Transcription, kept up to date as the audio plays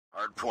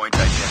Hardpoint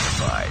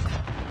identified.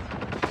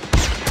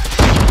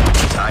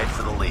 Tied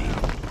for the lead.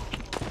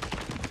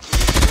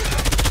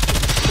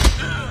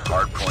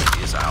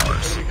 Hardpoint is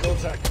ours.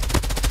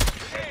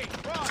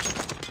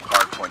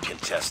 Hardpoint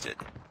contested.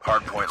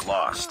 Hardpoint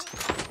lost.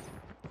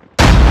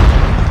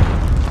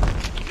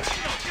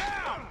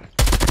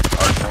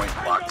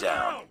 Hardpoint locked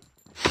down.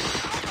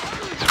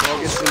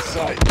 Targets in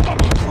sight.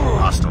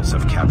 Hostiles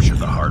have captured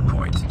the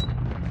hardpoint.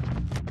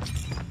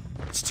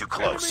 It's too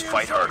close.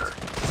 Fight harder.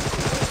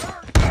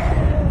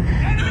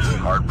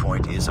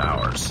 Hardpoint is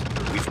ours.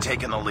 We've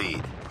taken the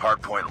lead.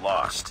 Hardpoint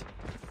lost.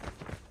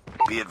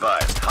 Be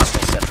advised,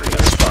 hostile sentry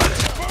gun spotted.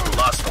 We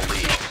lost the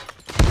lead.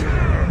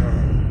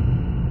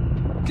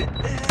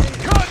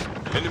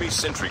 Cut! Enemy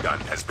sentry gun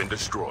has been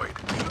destroyed.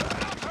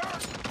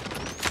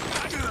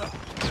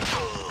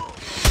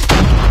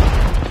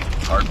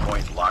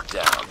 Hardpoint locked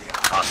down.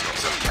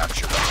 Hostiles have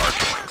captured the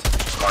hardpoint.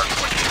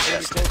 Hardpoint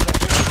contested.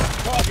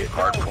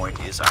 Hardpoint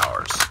is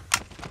ours.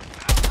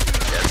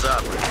 Heads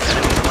up.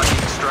 Enemy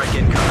lightning strike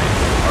incoming.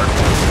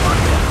 Hardpoint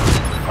locked down.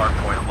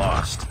 Hardpoint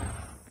lost.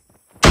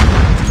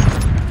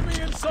 Enemy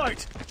in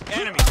sight.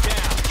 Enemy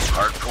down.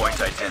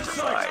 Hardpoint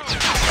identified.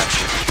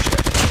 Capture the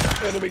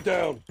objective. Enemy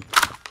down.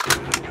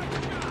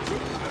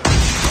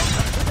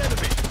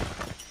 Enemy.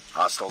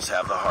 Hostiles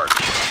have the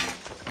hardpoint.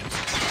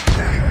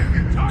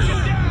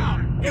 Target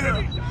down.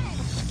 Enemy.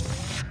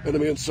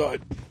 Enemy in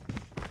sight.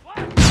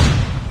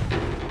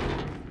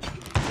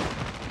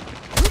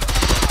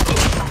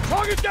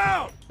 Target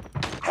down.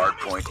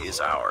 Hardpoint is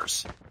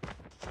ours.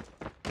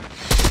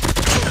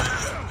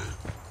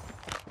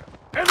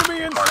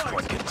 Enemy in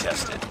Hardpoint sight.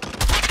 contested.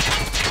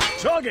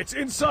 Targets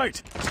in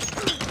sight.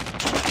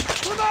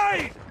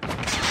 Grenade.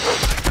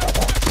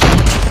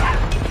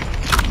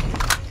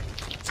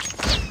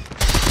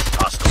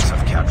 Hostiles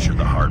have captured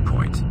the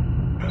hardpoint.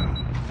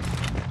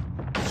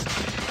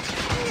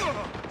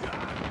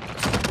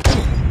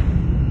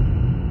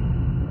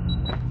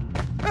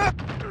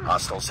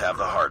 Hostiles have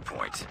the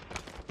hardpoint.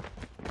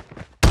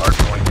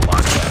 Hardpoint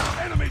locked down.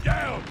 Enemy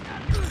down.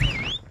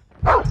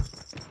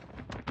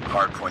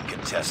 Hardpoint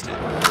contested.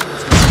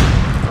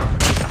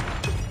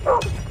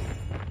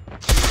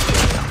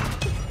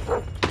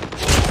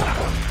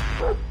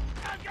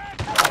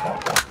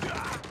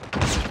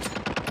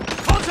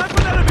 Contact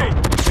with enemy.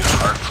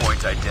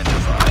 Hardpoint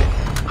identified.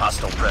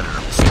 Hostile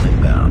predator missile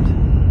inbound.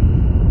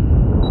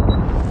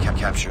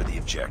 Capture the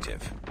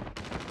objective.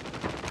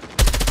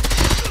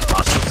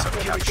 Hostiles have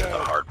captured the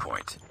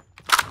hardpoint.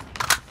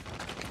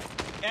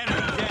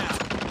 Enemy down.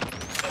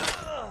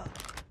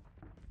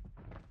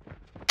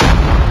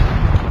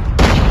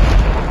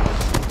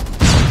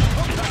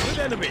 Contact with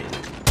enemy.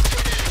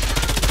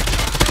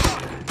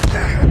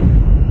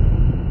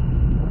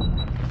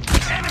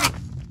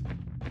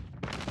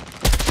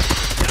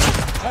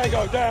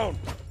 Tango down.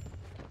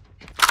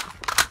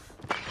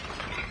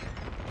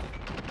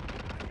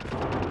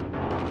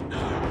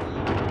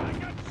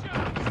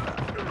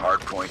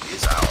 Hardpoint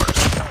is ours.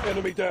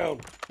 Enemy down.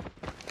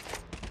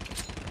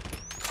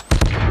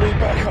 Need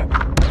backup.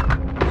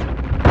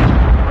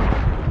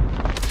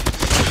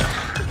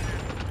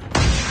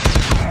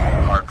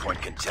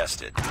 Hardpoint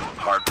contested.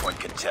 Hardpoint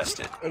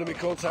contested. Enemy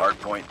contact.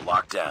 Hardpoint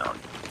locked down.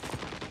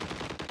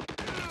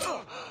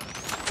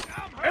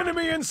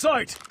 Enemy in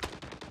sight.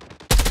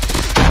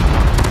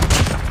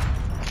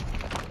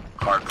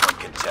 Hardpoint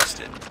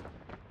contested.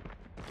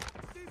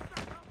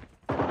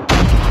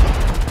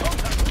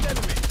 Contact with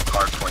enemy.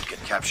 Hardpoint can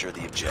capture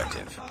the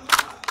objective.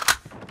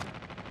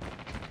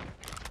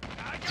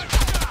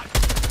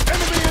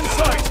 Enemy in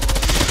sight.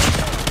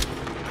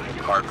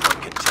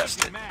 Hardpoint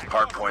contested.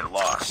 Hardpoint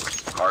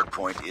lost.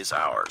 Hardpoint is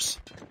ours.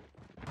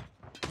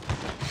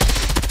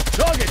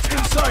 Targets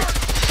in sight.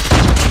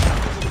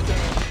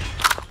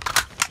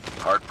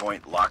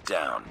 Hardpoint locked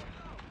down.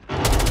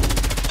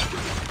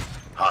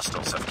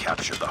 Hostiles have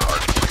captured the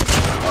hardpoint.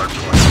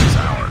 Hardpoint is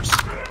ours.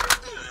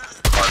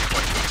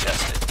 Hardpoint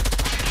contested.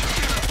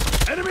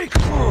 Enemy.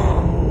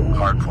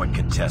 Hardpoint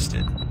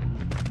contested.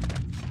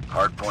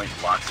 Hardpoint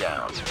locked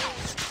down.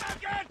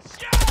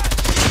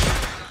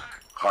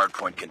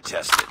 Hardpoint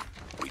contested.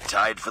 We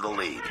tied for the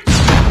lead.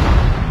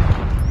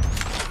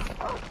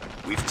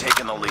 We've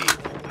taken the lead.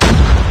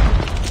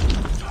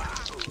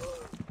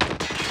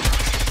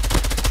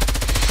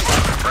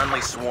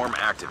 Friendly swarm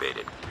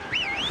activated.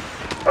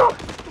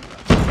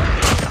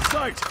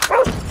 Sight.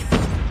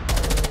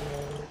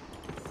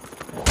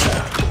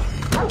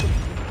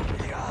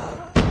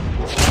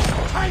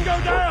 Tango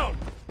down.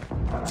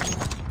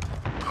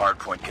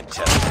 Hardpoint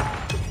contested.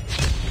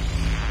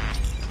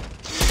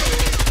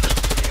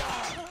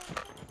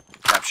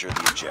 Capture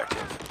the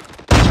objective.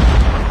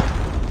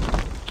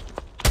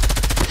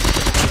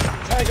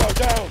 Tango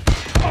down.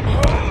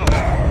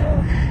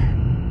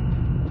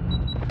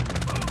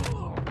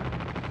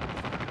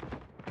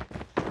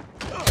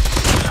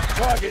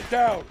 Target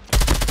down.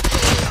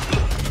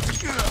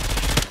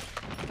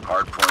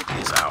 Hardpoint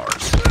is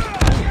ours.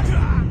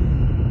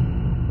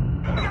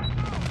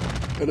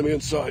 Enemy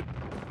in sight.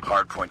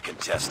 Hardpoint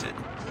contested.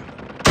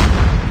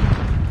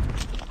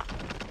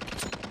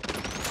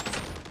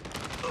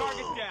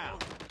 Target down.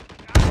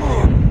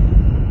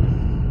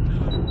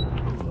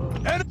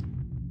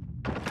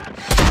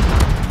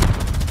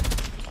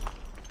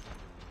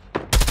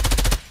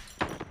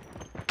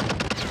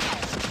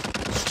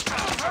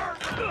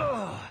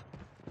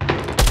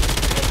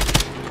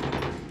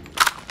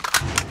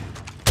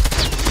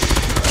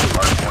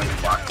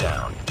 Hardpoint locked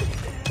down.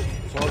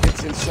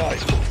 Target's in sight.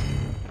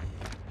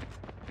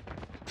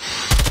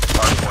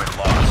 Hardpoint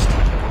lost.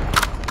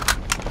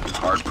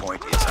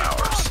 Hardpoint is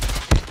ours.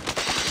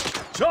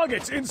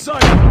 Target's in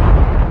sight.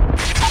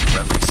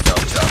 Friendly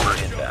stealth chopper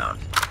inbound.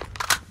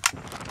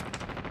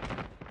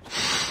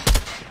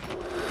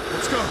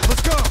 Let's go.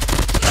 Let's go.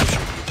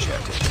 Capture the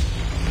objective.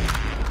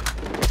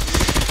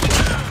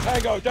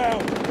 Tango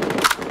down.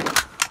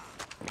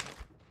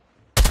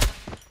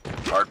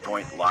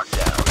 Hardpoint locked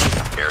down.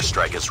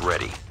 Airstrike is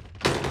ready.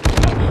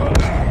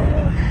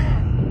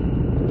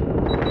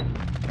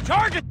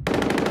 Target.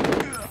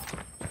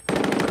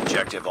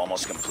 Objective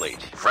almost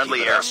complete.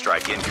 Friendly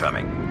airstrike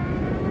incoming.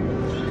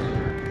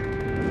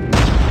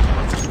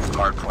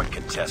 Hardpoint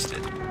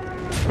contested.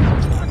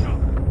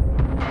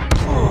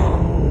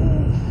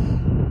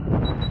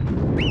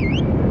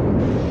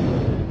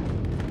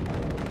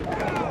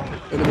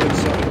 Enemy in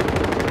sight.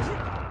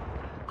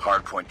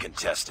 Hardpoint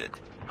contested.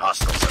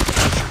 Hostiles have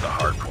captured the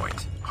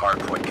hardpoint.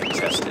 Hardpoint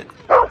contested.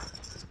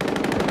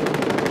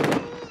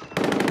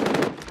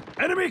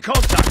 Enemy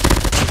contact.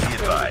 Be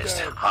advised.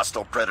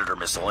 Hostile Predator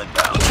missile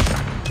inbound.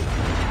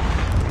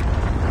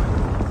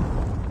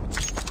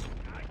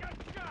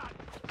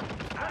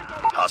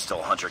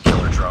 Hostile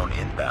hunter-killer drone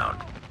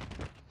inbound.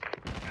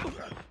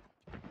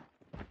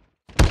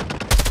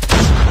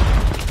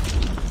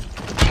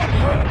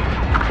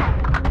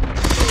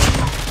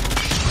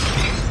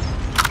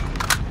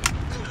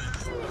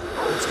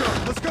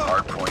 Let's go.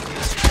 Hardpoint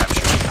is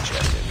capturing the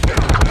objective.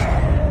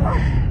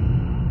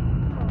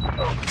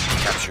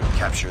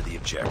 Capture the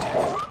objective.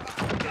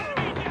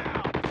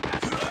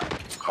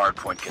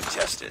 Hardpoint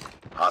contested.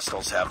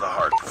 Hostiles have the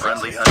hardpoint.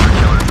 Friendly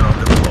hunter-killer drone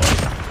deployed.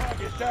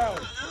 Target down.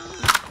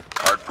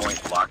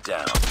 Hardpoint locked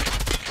down.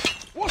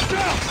 Watch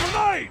out!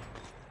 Grenade!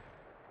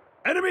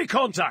 Enemy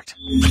contact.